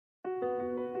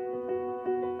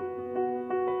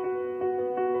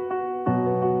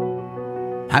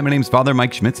Hi, my name's Father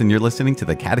Mike Schmitz, and you're listening to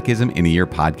the Catechism in a Year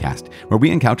podcast, where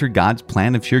we encounter God's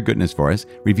plan of sheer goodness for us,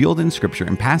 revealed in Scripture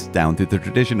and passed down through the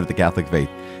tradition of the Catholic faith.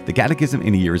 The Catechism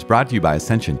in a Year is brought to you by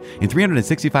Ascension. In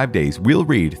 365 days, we'll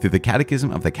read through the Catechism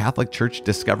of the Catholic Church,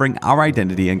 discovering our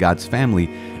identity in God's family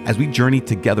as we journey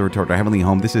together toward our heavenly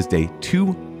home. This is day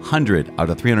 200 out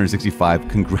of 365.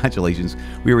 Congratulations.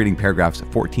 We are reading paragraphs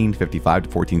 1455 to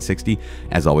 1460.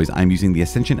 As always, I'm using the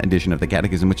Ascension edition of the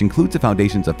Catechism, which includes the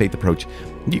Foundations of Faith approach.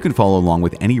 You can follow along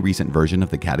with any recent version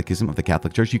of the Catechism of the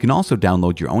Catholic Church. You can also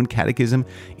download your own Catechism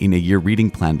in a Year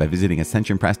reading plan by visiting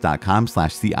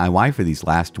ascensionpress.com/CIY for these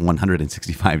last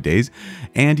 165 days.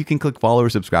 And you can click follow or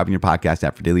subscribe in your podcast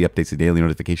app for daily updates and daily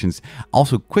notifications.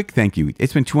 Also, quick thank you.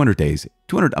 It's been 200 days,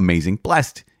 200 amazing,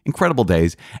 blessed, incredible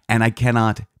days, and I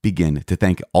cannot begin to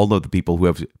thank all of the people who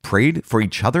have prayed for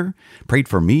each other, prayed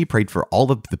for me, prayed for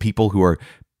all of the people who are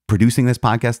producing this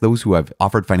podcast, those who have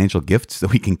offered financial gifts so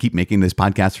we can keep making this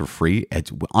podcast for free.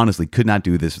 Honestly, could not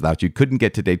do this without you. Couldn't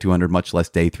get to day 200, much less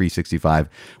day 365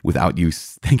 without you.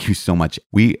 Thank you so much.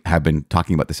 We have been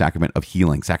talking about the sacrament of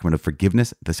healing, sacrament of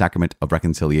forgiveness, the sacrament of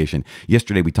reconciliation.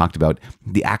 Yesterday, we talked about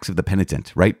the acts of the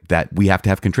penitent, right? That we have to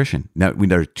have contrition. Now,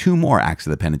 there are two more acts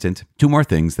of the penitent, two more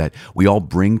things that we all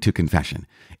bring to confession.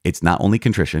 It's not only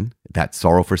contrition, that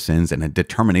sorrow for sins and a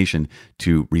determination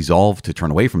to resolve to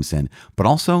turn away from sin, but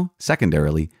also,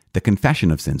 secondarily, the confession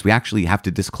of sins. We actually have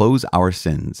to disclose our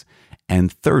sins.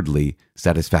 And thirdly,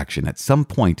 satisfaction. At some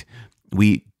point,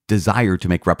 we desire to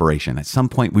make reparation. At some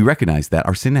point, we recognize that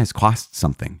our sin has cost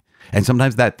something. And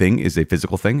sometimes that thing is a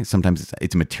physical thing. Sometimes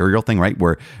it's a material thing, right?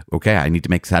 Where, okay, I need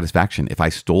to make satisfaction. If I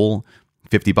stole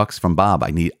 $50 from Bob,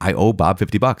 I owe Bob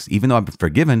 $50. Even though I'm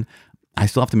forgiven, I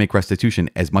still have to make restitution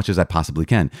as much as I possibly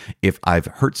can. If I've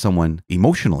hurt someone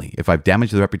emotionally, if I've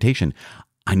damaged their reputation,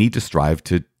 I need to strive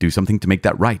to do something to make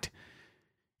that right.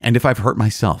 And if I've hurt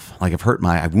myself, like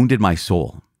I've wounded my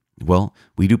soul, well,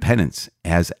 we do penance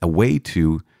as a way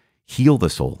to heal the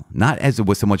soul, not as it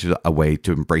was so much a way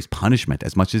to embrace punishment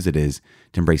as much as it is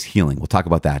to embrace healing. We'll talk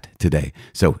about that today.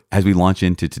 So as we launch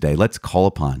into today, let's call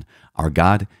upon our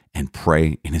God and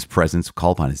pray in His presence,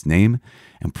 call upon His name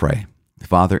and pray.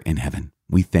 Father in heaven,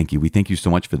 we thank you. We thank you so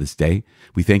much for this day.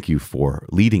 We thank you for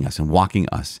leading us and walking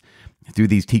us through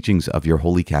these teachings of your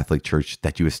Holy Catholic Church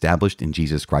that you established in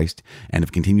Jesus Christ and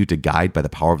have continued to guide by the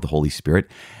power of the Holy Spirit.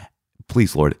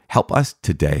 Please, Lord, help us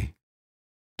today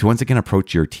to once again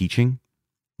approach your teaching,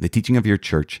 the teaching of your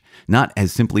church, not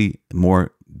as simply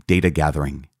more data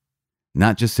gathering,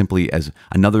 not just simply as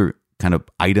another kind of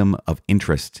item of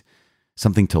interest,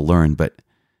 something to learn, but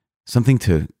something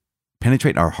to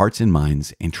penetrate our hearts and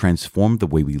minds and transform the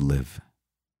way we live.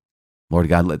 Lord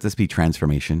God, let this be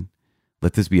transformation.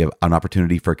 Let this be an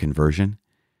opportunity for conversion.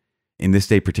 In this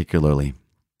day particularly,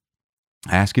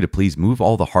 I ask you to please move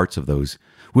all the hearts of those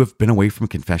who have been away from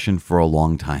confession for a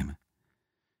long time.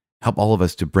 Help all of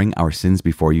us to bring our sins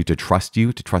before you, to trust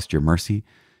your mercy,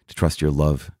 to trust your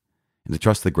love, and to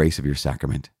trust the grace of your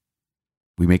sacrament.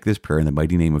 We make this prayer in the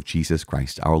mighty name of Jesus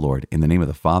Christ, our Lord, in the name of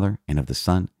the Father, and of the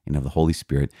Son, and of the Holy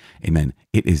Spirit. Amen.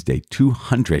 It is day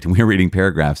 200, and we are reading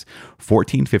paragraphs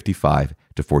 1455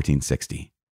 to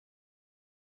 1460.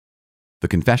 The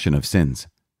confession of sins.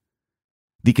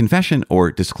 The confession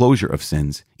or disclosure of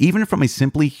sins, even from a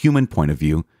simply human point of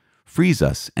view, frees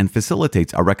us and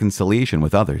facilitates our reconciliation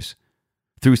with others.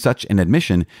 Through such an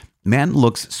admission, man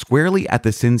looks squarely at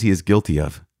the sins he is guilty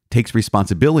of, takes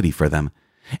responsibility for them,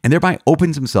 and thereby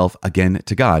opens himself again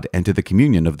to God and to the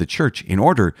communion of the church in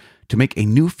order to make a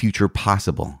new future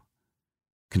possible.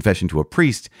 Confession to a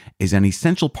priest is an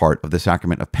essential part of the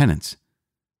sacrament of penance.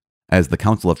 As the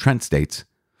Council of Trent states,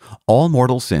 all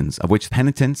mortal sins of which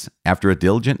penitents, after a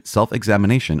diligent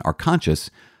self-examination, are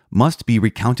conscious, must be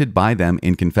recounted by them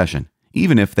in confession,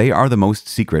 even if they are the most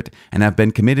secret and have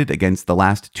been committed against the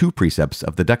last two precepts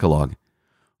of the Decalogue.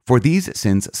 For these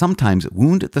sins sometimes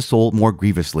wound the soul more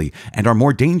grievously and are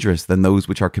more dangerous than those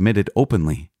which are committed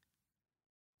openly.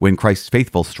 When Christ's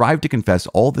faithful strive to confess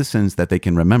all the sins that they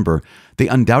can remember, they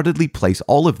undoubtedly place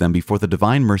all of them before the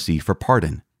divine mercy for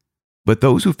pardon. But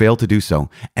those who fail to do so,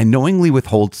 and knowingly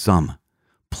withhold some,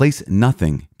 place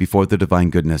nothing before the divine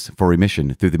goodness for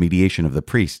remission through the mediation of the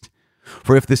priest.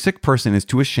 For if the sick person is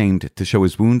too ashamed to show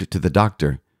his wound to the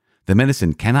doctor, the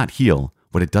medicine cannot heal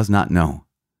what it does not know.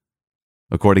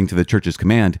 According to the Church's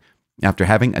command, after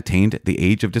having attained the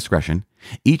age of discretion,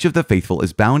 each of the faithful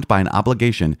is bound by an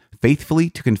obligation faithfully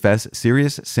to confess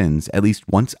serious sins at least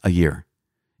once a year.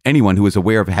 Anyone who is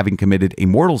aware of having committed a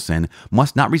mortal sin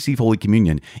must not receive Holy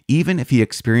Communion, even if he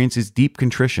experiences deep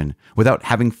contrition, without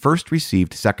having first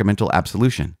received sacramental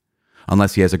absolution.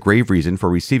 unless he has a grave reason for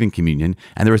receiving communion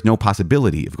and there is no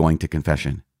possibility of going to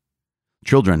confession.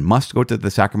 Children must go to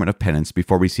the sacrament of penance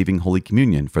before receiving Holy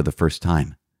Communion for the first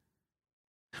time.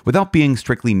 Without being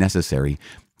strictly necessary,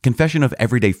 confession of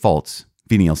everyday faults,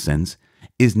 venial sins,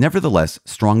 is nevertheless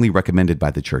strongly recommended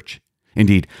by the Church.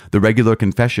 Indeed, the regular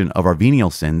confession of our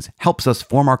venial sins helps us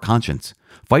form our conscience,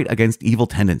 fight against evil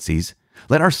tendencies,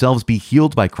 let ourselves be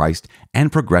healed by Christ,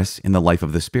 and progress in the life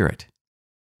of the Spirit.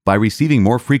 By receiving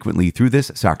more frequently through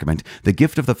this sacrament the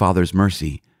gift of the Father's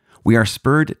mercy, we are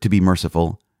spurred to be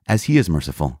merciful as He is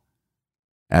merciful.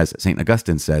 As St.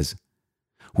 Augustine says,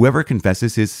 "Whoever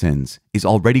confesses his sins is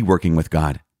already working with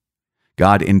God.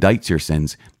 God indicts your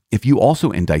sins. If you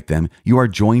also indict them, you are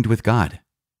joined with God."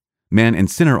 Man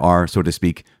and sinner are, so to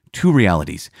speak, two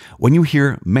realities. When you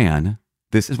hear man,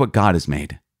 this is what God has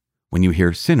made. When you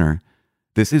hear sinner,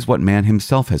 this is what man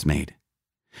himself has made.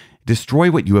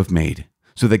 Destroy what you have made,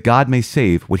 so that God may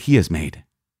save what He has made.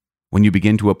 When you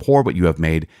begin to abhor what you have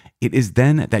made, it is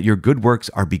then that your good works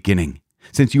are beginning,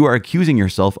 since you are accusing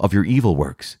yourself of your evil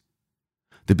works.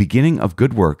 The beginning of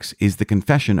good works is the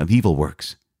confession of evil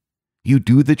works. You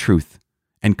do the truth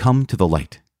and come to the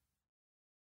light.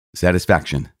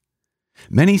 Satisfaction.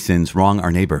 Many sins wrong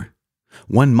our neighbor.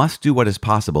 One must do what is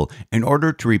possible in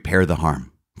order to repair the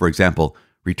harm. For example,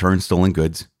 return stolen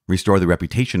goods, restore the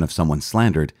reputation of someone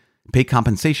slandered, pay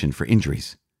compensation for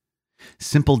injuries.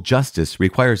 Simple justice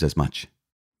requires as much.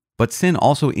 But sin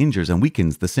also injures and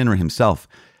weakens the sinner himself,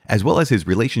 as well as his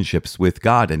relationships with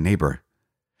God and neighbor.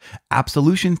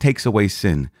 Absolution takes away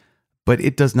sin, but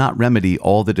it does not remedy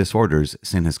all the disorders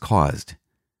sin has caused.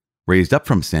 Raised up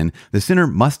from sin, the sinner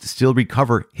must still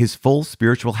recover his full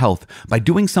spiritual health by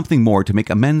doing something more to make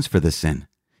amends for the sin.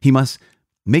 He must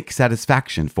make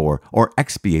satisfaction for or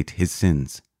expiate his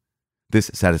sins.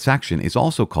 This satisfaction is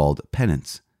also called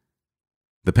penance.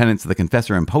 The penance the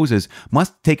confessor imposes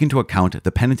must take into account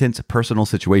the penitent's personal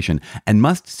situation and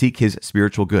must seek his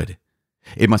spiritual good.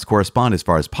 It must correspond as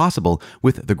far as possible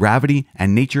with the gravity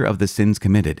and nature of the sins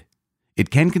committed.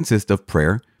 It can consist of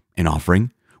prayer, an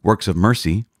offering, works of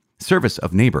mercy, service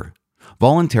of neighbor,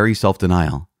 voluntary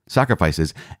self-denial,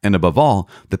 sacrifices, and above all,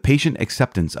 the patient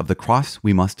acceptance of the cross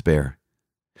we must bear.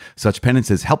 Such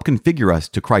penances help configure us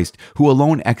to Christ, who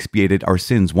alone expiated our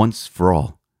sins once for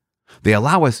all. They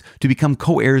allow us to become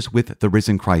co-heirs with the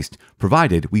risen Christ,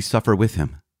 provided we suffer with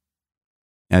Him.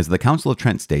 As the Council of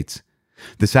Trent states,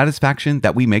 the satisfaction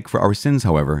that we make for our sins,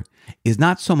 however, is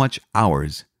not so much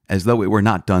ours as though it were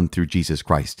not done through Jesus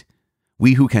Christ.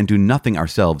 We who can do nothing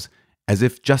ourselves, as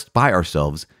if just by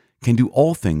ourselves, can do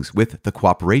all things with the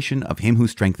cooperation of Him who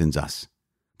strengthens us.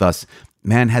 Thus,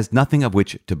 man has nothing of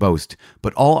which to boast,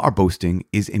 but all our boasting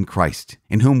is in Christ,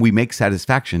 in whom we make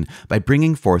satisfaction by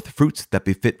bringing forth fruits that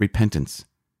befit repentance.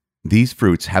 These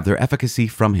fruits have their efficacy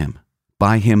from Him.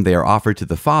 By Him they are offered to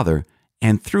the Father,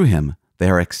 and through Him they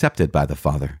are accepted by the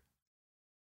Father.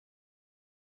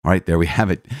 All right, there we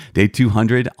have it. Day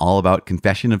 200, all about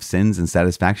confession of sins and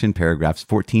satisfaction, paragraphs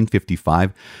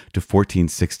 1455 to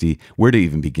 1460. Where to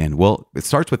even begin? Well, it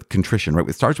starts with contrition, right?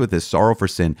 It starts with this sorrow for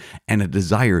sin and a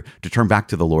desire to turn back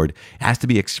to the Lord. It has to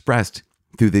be expressed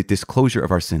through the disclosure of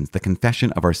our sins, the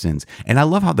confession of our sins. And I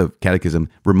love how the Catechism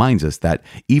reminds us that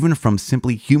even from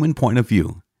simply human point of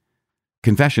view,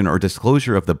 confession or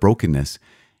disclosure of the brokenness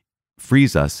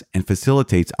frees us and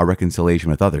facilitates our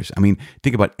reconciliation with others. I mean,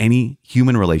 think about any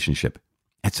human relationship.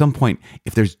 At some point,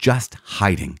 if there's just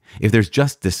hiding, if there's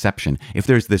just deception, if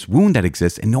there's this wound that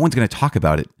exists and no one's going to talk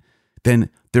about it,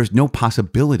 then there's no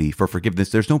possibility for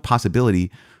forgiveness. There's no possibility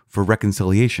for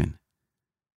reconciliation.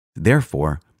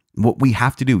 Therefore, what we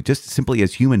have to do, just simply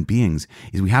as human beings,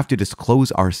 is we have to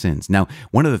disclose our sins. Now,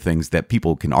 one of the things that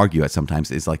people can argue at sometimes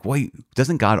is like, wait,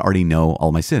 doesn't God already know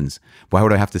all my sins? Why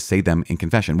would I have to say them in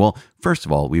confession? Well, first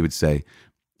of all, we would say,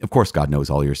 of course, God knows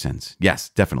all your sins. Yes,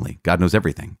 definitely. God knows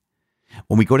everything.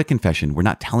 When we go to confession, we're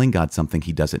not telling God something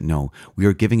He doesn't know. We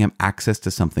are giving Him access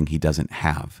to something He doesn't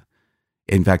have.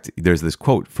 In fact, there's this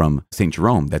quote from St.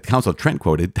 Jerome that the Council of Trent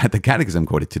quoted, that the Catechism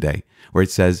quoted today, where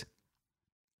it says,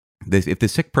 if the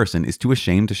sick person is too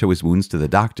ashamed to show his wounds to the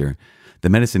doctor,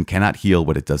 the medicine cannot heal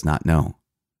what it does not know.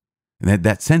 And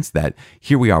that sense that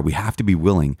here we are, we have to be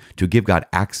willing to give God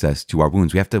access to our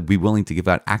wounds. We have to be willing to give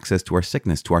God access to our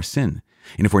sickness, to our sin.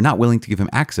 And if we're not willing to give Him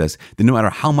access, then no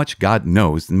matter how much God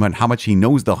knows, no matter how much He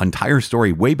knows the entire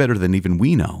story way better than even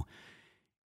we know,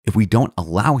 if we don't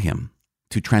allow Him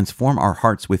to transform our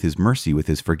hearts with His mercy, with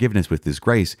His forgiveness, with His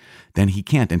grace, then He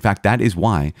can't. In fact, that is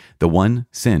why the one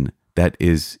sin that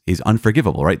is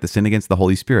unforgivable, right? The sin against the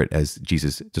Holy Spirit, as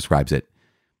Jesus describes it.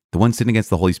 The one sin against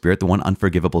the Holy Spirit, the one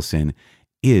unforgivable sin,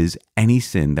 is any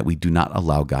sin that we do not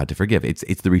allow God to forgive.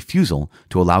 It's the refusal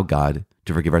to allow God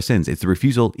to forgive our sins. It's the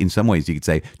refusal, in some ways, you could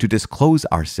say, to disclose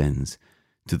our sins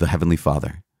to the Heavenly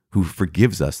Father, who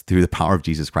forgives us through the power of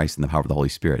Jesus Christ and the power of the Holy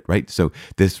Spirit, right? So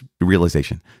this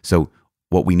realization. So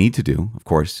what we need to do, of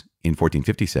course, in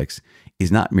 1456,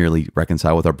 is not merely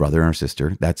reconcile with our brother and our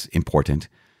sister. That's important.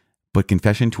 But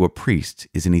confession to a priest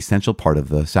is an essential part of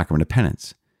the sacrament of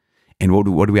penance. And what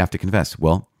do we have to confess?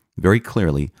 Well, very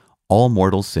clearly, all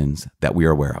mortal sins that we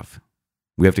are aware of.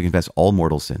 We have to confess all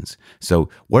mortal sins. So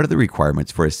what are the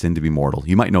requirements for a sin to be mortal?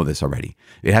 You might know this already.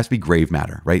 It has to be grave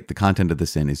matter, right? The content of the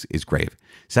sin is grave.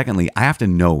 Secondly, I have to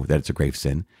know that it's a grave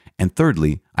sin. And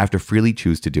thirdly, I have to freely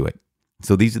choose to do it.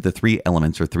 So these are the three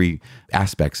elements or three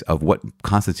aspects of what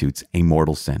constitutes a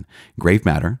mortal sin. Grave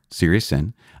matter, serious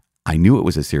sin. I knew it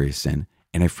was a serious sin,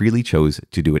 and I freely chose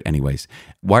to do it anyways.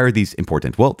 Why are these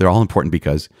important? Well, they're all important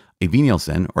because a venial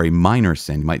sin or a minor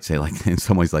sin, you might say like in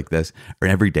some ways like this, or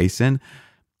an everyday sin,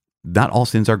 not all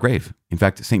sins are grave. In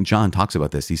fact, St. John talks about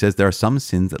this. He says there are some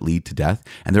sins that lead to death,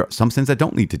 and there are some sins that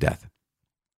don't lead to death.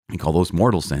 We call those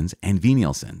mortal sins and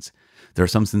venial sins. There are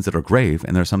some sins that are grave,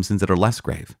 and there are some sins that are less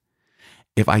grave.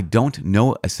 If I don't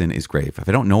know a sin is grave, if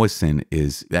I don't know a sin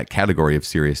is that category of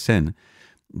serious sin,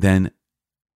 then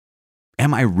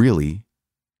am I really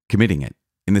committing it?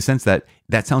 In the sense that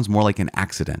sounds more like an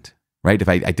accident, right? If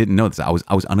I didn't know this, I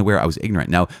was unaware, I was ignorant.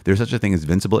 Now, there's such a thing as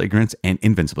vincible ignorance and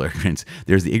invincible ignorance.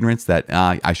 There's the ignorance that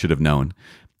I should have known.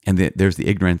 And there's the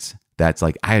ignorance that's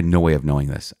like, I had no way of knowing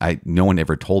this. No one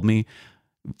ever told me.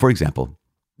 For example,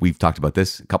 we've talked about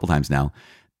this a couple times now.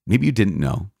 Maybe you didn't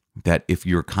know that if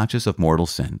you're conscious of mortal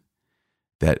sin,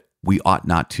 that we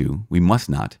must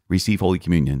not receive Holy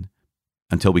Communion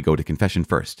until we go to confession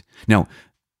first. Now,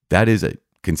 that is a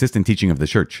consistent teaching of the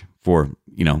church for,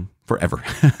 forever.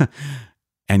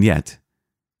 And yet,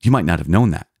 you might not have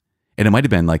known that. And it might have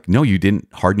been like, no, you didn't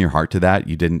harden your heart to that.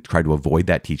 You didn't try to avoid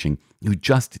that teaching. You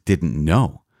just didn't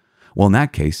know. Well, in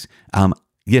that case,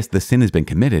 yes, the sin has been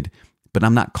committed, but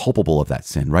I'm not culpable of that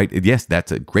sin, right? Yes,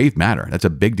 that's a grave matter. That's a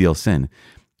big deal sin.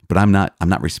 But I'm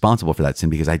not responsible for that sin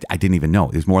because I didn't even know.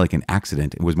 It was more like an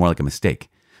accident. It was more like a mistake.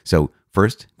 So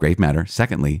first, grave matter.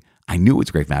 Secondly, I knew it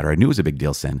was grave matter. I knew it was a big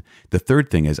deal sin. The third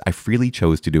thing is I freely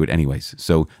chose to do it anyways.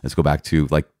 So let's go back to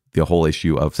like the whole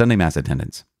issue of Sunday Mass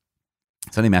attendance.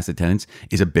 Sunday Mass attendance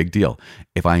is a big deal.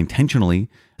 If I intentionally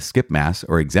skip Mass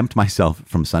or exempt myself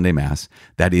from Sunday Mass,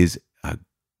 that is a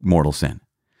mortal sin.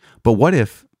 But what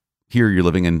if here you're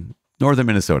living in northern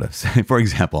Minnesota, for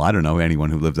example, I don't know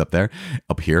anyone who lives up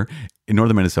here in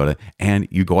northern Minnesota, and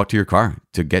you go out to your car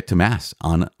to get to Mass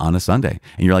on a Sunday.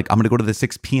 And you're like, I'm going to go to the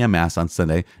 6 p.m. Mass on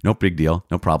Sunday. No big deal,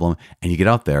 no problem. And you get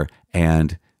out there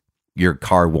and your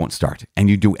car won't start. And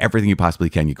you do everything you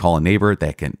possibly can. You call a neighbor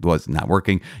was not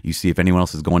working. You see if anyone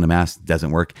else is going to Mass,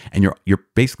 doesn't work. And you're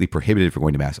basically prohibited from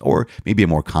going to Mass. Or maybe a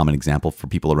more common example for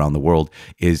people around the world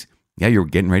is, yeah, you're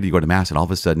getting ready to go to Mass and all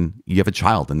of a sudden you have a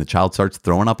child and the child starts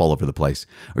throwing up all over the place.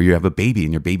 Or you have a baby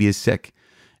and your baby is sick.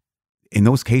 In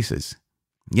those cases,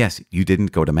 yes, you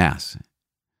didn't go to Mass.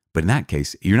 But in that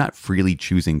case, you're not freely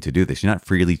choosing to do this. You're not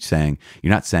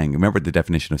saying, remember the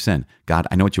definition of sin. God,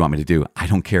 I know what you want me to do. I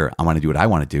don't care. I want to do what I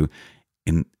want to do.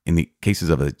 In the cases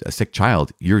of a sick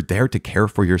child, you're there to care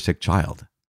for your sick child.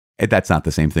 That's not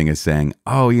the same thing as saying,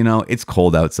 oh, it's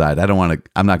cold outside.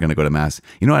 I'm not going to go to Mass.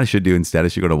 You know what I should do instead? I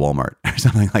should go to Walmart or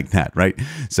something like that, right?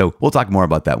 So we'll talk more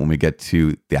about that when we get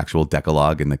to the actual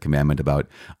Decalogue and the commandment about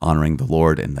honoring the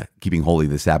Lord and keeping holy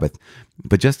the Sabbath.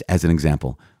 But just as an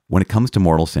example, when it comes to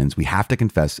mortal sins, we have to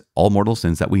confess all mortal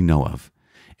sins that we know of.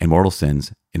 And mortal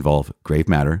sins involve grave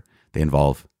matter. They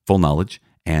involve full knowledge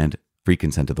and free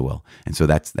consent of the will. And so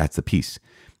that's the piece.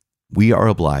 We are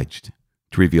obliged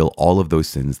to reveal all of those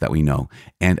sins that we know.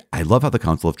 And I love how the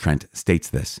Council of Trent states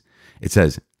this. It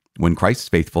says, when Christ's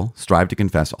faithful strive to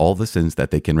confess all the sins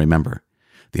that they can remember,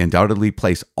 they undoubtedly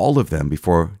place all of them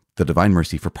before the divine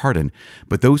mercy for pardon.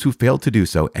 But those who fail to do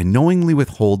so and knowingly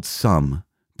withhold some,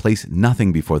 place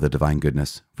nothing before the divine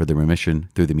goodness for the remission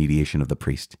through the mediation of the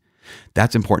priest.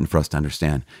 That's important for us to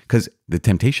understand because the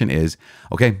temptation is,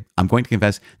 okay, I'm going to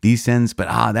confess these sins,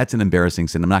 but that's an embarrassing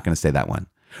sin. I'm not going to say that one.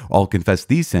 I'll confess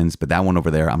these sins, but that one over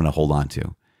there, I'm going to hold on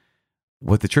to.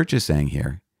 What the church is saying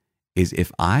here is if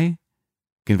I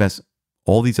confess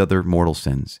all these other mortal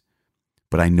sins,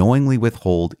 but I knowingly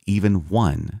withhold even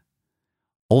one,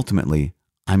 ultimately,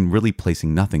 I'm really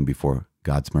placing nothing before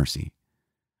God's mercy.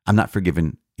 I'm not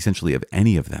forgiven essentially of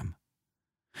any of them.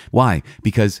 Why?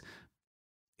 Because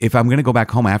if I'm going to go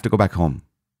back home, I have to go back home.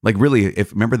 Like really,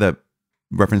 remember the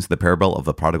reference to the parable of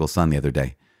the prodigal son the other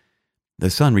day. The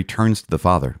son returns to the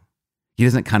father. He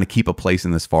doesn't kind of keep a place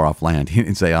in this far off land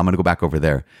and say, I'm going to go back over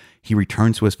there. He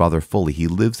returns to his Father fully. He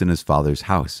lives in his Father's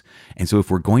house. And so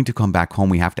if we're going to come back home,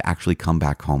 we have to actually come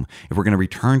back home. If we're going to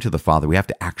return to the Father, we have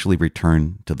to actually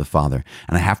return to the Father.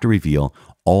 And I have to reveal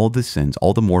all the sins,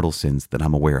 all the mortal sins that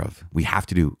I'm aware of. We have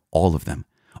to do all of them,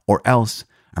 or else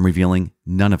I'm revealing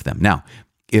none of them. Now,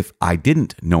 if I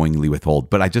didn't knowingly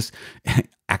withhold, but I just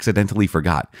accidentally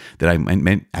forgot that I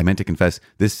meant to confess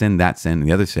this sin, that sin, and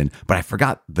the other sin, but I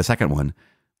forgot the second one,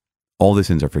 all the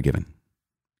sins are forgiven.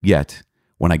 Yet,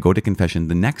 when I go to confession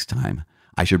the next time,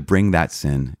 I should bring that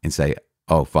sin and say,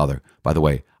 oh, Father, by the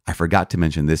way, I forgot to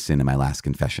mention this sin in my last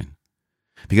confession.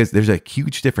 Because there's a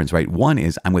huge difference, right? One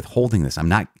is I'm withholding this. I'm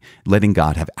not letting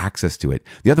God have access to it.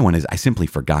 The other one is I simply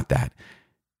forgot that.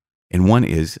 And one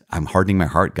is I'm hardening my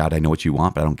heart. God, I know what you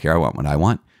want, but I don't care. I want what I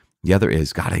want. The other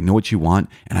is, God, I know what you want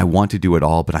and I want to do it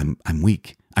all, but I'm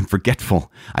weak. I'm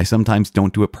forgetful. I sometimes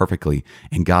don't do it perfectly.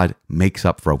 And God makes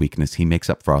up for our weakness. He makes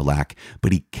up for our lack,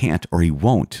 but he can't or he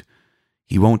won't.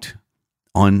 He won't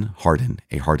unharden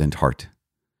a hardened heart.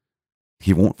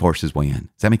 He won't force his way in.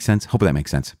 Does that make sense? Hope that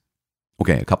makes sense.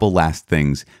 Okay, a couple last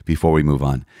things before we move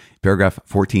on. Paragraph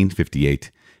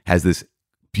 1458 has this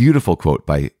beautiful quote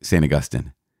by St.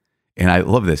 Augustine. And I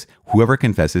love this. Whoever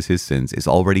confesses his sins is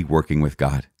already working with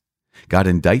God. God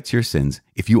indicts your sins.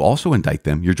 If you also indict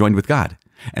them, you're joined with God.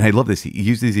 And I love this. He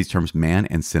uses these terms, man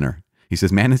and sinner. He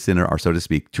says man and sinner are, so to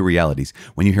speak, two realities.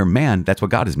 When you hear man, that's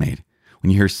what God has made.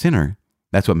 When you hear sinner,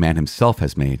 that's what man himself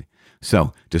has made.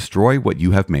 So destroy what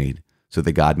you have made so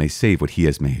that God may save what he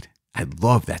has made. I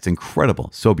love that. It's incredible.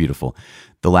 So beautiful.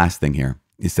 The last thing here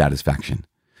is satisfaction.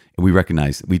 And we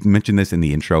recognize, we mentioned this in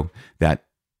the intro, that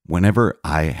whenever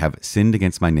I have sinned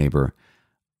against my neighbor,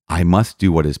 I must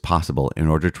do what is possible in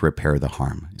order to repair the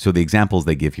harm. So the examples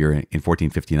they give here in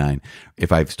 1459,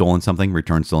 if I've stolen something,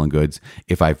 return stolen goods.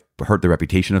 If I've hurt the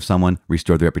reputation of someone,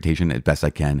 restore the reputation as best I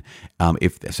can.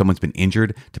 If someone's been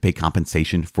injured, to pay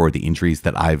compensation for the injuries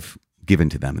that I've given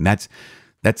to them. And that's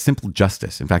simple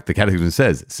justice. In fact, the Catechism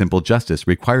says simple justice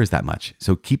requires that much.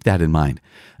 So keep that in mind.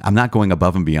 I'm not going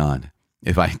above and beyond.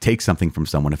 If I take something from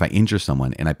someone, if I injure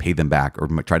someone and I pay them back or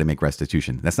try to make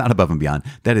restitution, that's not above and beyond.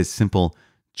 That is simple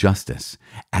justice.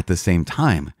 At the same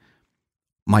time,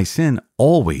 my sin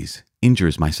always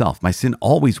injures myself. My sin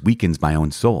always weakens my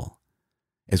own soul,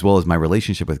 as well as my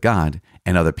relationship with God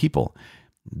and other people.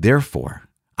 Therefore,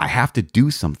 I have to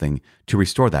do something to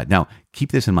restore that. Now,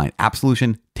 keep this in mind.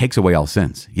 Absolution takes away all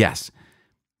sins. Yes.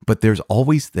 But there's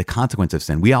always the consequence of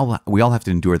sin. We all have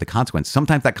to endure the consequence.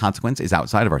 Sometimes that consequence is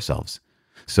outside of ourselves.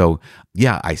 So,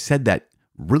 yeah, I said that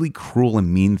really cruel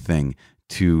and mean thing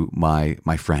to my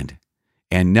friend.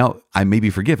 And now I may be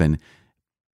forgiven,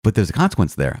 but there's a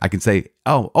consequence there. I can say,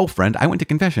 oh, friend, I went to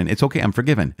confession. It's okay. I'm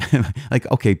forgiven. Like,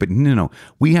 okay, but no.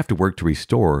 We have to work to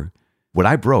restore what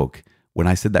I broke when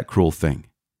I said that cruel thing.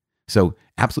 So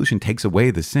absolution takes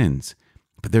away the sins,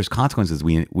 but there's consequences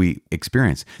we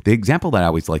experience. The example that I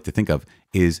always like to think of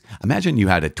is, imagine you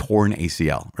had a torn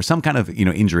ACL or some kind of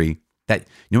injury that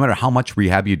no matter how much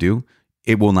rehab you do,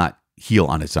 it will not heal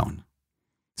on its own.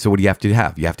 So what do you have to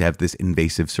have? You have to have this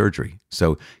invasive surgery.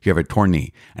 So you have a torn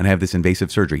knee and I have this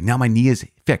invasive surgery. Now my knee is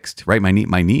fixed, right? My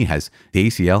knee has, the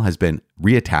ACL has been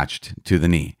reattached to the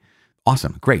knee.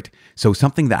 Awesome. Great. So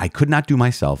something that I could not do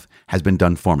myself has been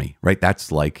done for me, right?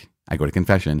 That's like I go to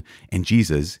confession and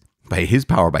Jesus, by his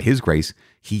power, by his grace,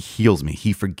 he heals me.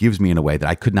 He forgives me in a way that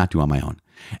I could not do on my own.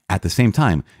 At the same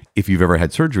time, if you've ever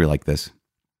had surgery like this,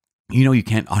 you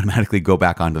can't automatically go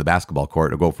back onto the basketball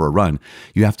court or go for a run.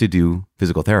 You have to do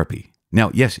physical therapy.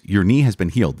 Now, yes, your knee has been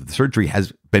healed. The surgery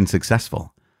has been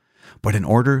successful. But in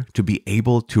order to be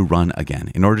able to run again,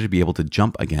 in order to be able to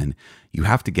jump again, you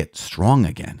have to get strong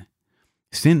again.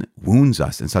 Sin wounds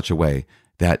us in such a way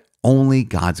that only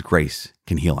God's grace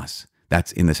can heal us.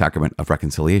 That's in the sacrament of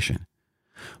reconciliation.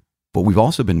 But we've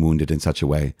also been wounded in such a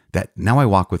way that now I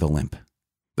walk with a limp,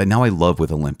 that now I love with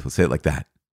a limp. Let's say it like that.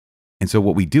 And so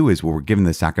what we do is when we're given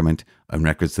the sacrament of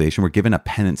reconciliation, we're given a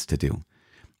penance to do.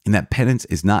 And that penance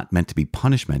is not meant to be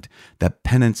punishment. That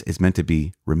penance is meant to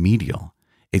be remedial.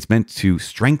 It's meant to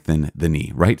strengthen the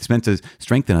knee, right? It's meant to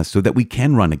strengthen us so that we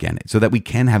can run again, so that we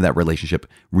can have that relationship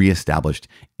reestablished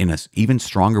in an even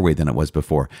stronger way than it was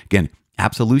before. Again,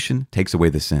 absolution takes away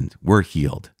the sin. We're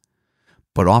healed.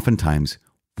 But oftentimes,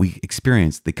 we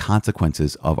experience the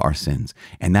consequences of our sins.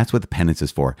 And that's what the penance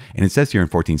is for. And it says here in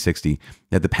 1460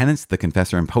 that the penance the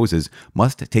confessor imposes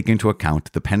must take into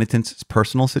account the penitent's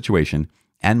personal situation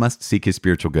and must seek his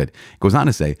spiritual good. It goes on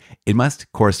to say, it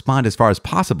must correspond as far as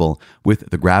possible with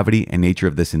the gravity and nature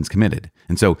of the sins committed.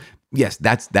 And so yes,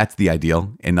 that's the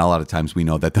ideal. And a lot of times we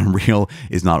know that the real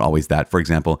is not always that. For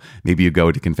example, maybe you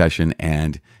go to confession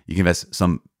and you confess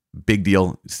some big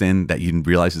deal sin that you didn't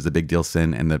realize is a big deal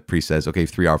sin. And the priest says, okay,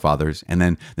 3 Our Fathers. And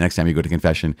then the next time you go to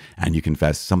confession and you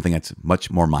confess something that's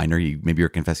much more minor, maybe you're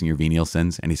confessing your venial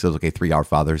sins, and he says, okay, 3 Our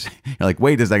Fathers. You're like,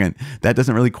 wait a second, that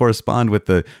doesn't really correspond with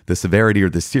the severity or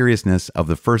the seriousness of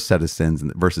the first set of sins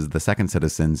versus the second set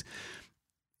of sins.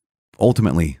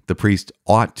 Ultimately, the priest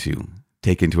ought to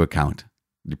take into account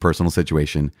your personal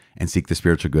situation and seek the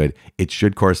spiritual good. It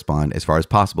should correspond as far as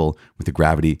possible with the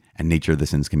gravity and nature of the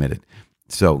sins committed.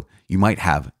 So you might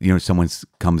have, someone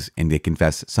comes and they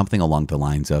confess something along the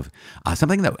lines of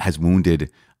something that has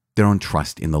wounded their own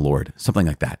trust in the Lord, something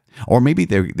like that. Or maybe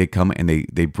they come and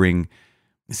they bring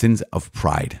sins of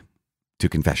pride to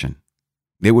confession.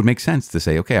 It would make sense to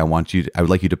say, okay, I would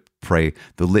like you to pray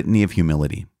the litany of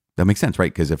humility. That makes sense,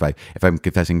 right? Because if I'm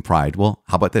confessing pride, well,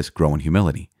 how about this? Grow in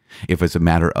humility. If it's a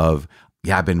matter of,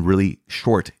 I've been really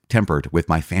short-tempered with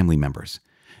my family members,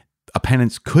 a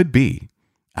penance could be,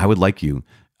 I would like you,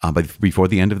 but before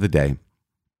the end of the day,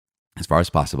 as far as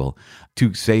possible,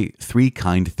 to say 3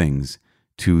 kind things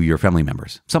to your family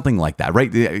members. Something like that,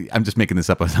 right? I'm just making this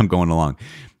up as I'm going along.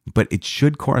 But it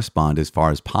should correspond as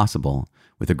far as possible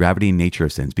with the gravity and nature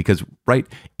of sins. Because, right,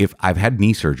 if I've had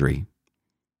knee surgery,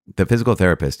 the physical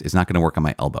therapist is not going to work on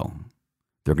my elbow.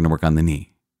 They're going to work on the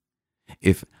knee.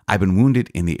 If I've been wounded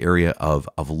in the area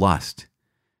of lust,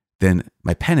 then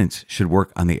my penance should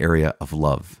work on the area of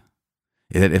love.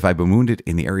 That if I've been wounded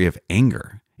in the area of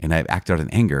anger and I've acted out in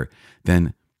anger,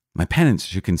 then my penance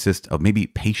should consist of maybe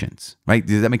patience, right?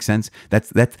 Does that make sense? That's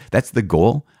the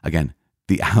goal. Again,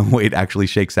 the way it actually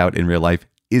shakes out in real life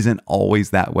isn't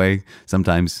always that way.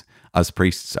 Sometimes us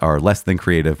priests are less than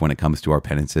creative when it comes to our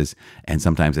penances. And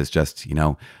sometimes it's just,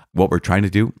 what we're trying to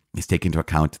do is take into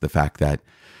account the fact that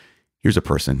here's a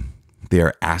person, they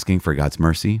are asking for God's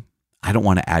mercy. I don't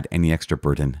want to add any extra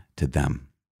burden to them.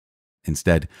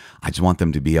 Instead, I just want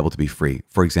them to be able to be free.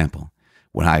 For example,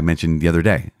 when I mentioned the other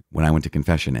day, when I went to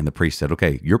confession and the priest said,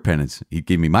 okay, your penance, he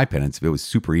gave me my penance. It was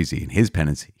super easy. And his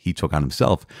penance he took on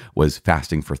himself was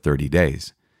fasting for 30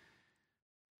 days.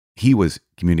 He was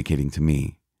communicating to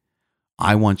me,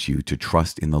 I want you to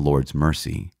trust in the Lord's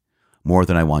mercy more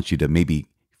than I want you to maybe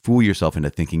fool yourself into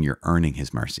thinking you're earning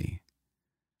his mercy.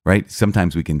 Right?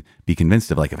 Sometimes we can be convinced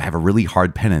of if I have a really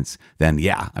hard penance, then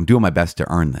I'm doing my best to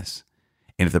earn this.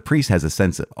 And if the priest has a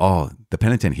sense of, the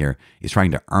penitent here is trying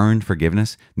to earn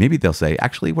forgiveness, maybe they'll say,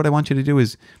 actually, what I want you to do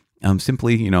is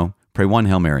simply, pray 1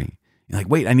 Hail Mary. You're like,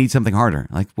 wait, I need something harder.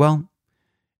 Like, well,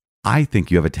 I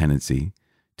think you have a tendency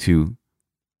to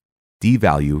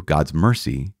devalue God's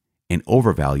mercy and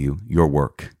overvalue your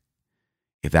work.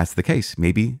 If that's the case,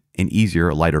 maybe an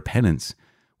easier, lighter penance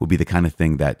would be the kind of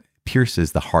thing that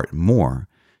pierces the heart more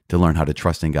to learn how to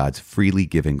trust in God's freely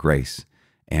given grace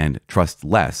and trust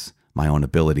less my own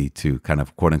ability to kind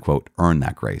of quote unquote earn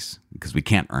that grace, because we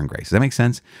can't earn grace. Does that make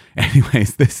sense?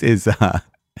 Anyways, this is the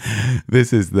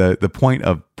point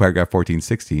of paragraph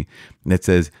 1460 that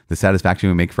says the satisfaction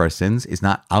we make for our sins is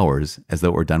not ours as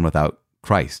though we're done without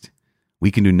Christ. We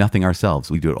can do nothing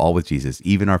ourselves. We do it all with Jesus.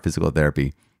 Even our physical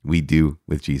therapy, we do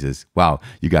with Jesus. Wow,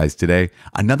 you guys, today,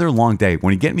 another long day.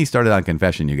 When you get me started on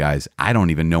confession, you guys, I don't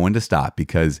even know when to stop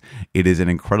because it is an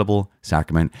incredible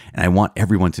sacrament. And I want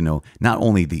everyone to know not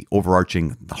only the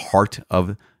overarching, the heart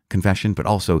of confession, but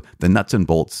also the nuts and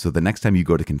bolts. So the next time you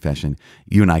go to confession,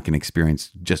 you and I can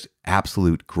experience just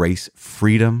absolute grace,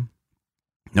 freedom,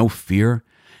 no fear,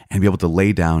 and be able to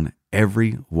lay down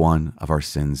every one of our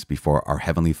sins before our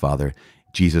Heavenly Father,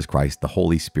 Jesus Christ, the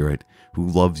Holy Spirit, who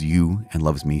loves you and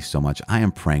loves me so much. I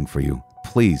am praying for you.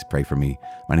 Please pray for me.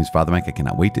 My name is Father Mike. I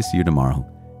cannot wait to see you tomorrow.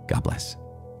 God bless.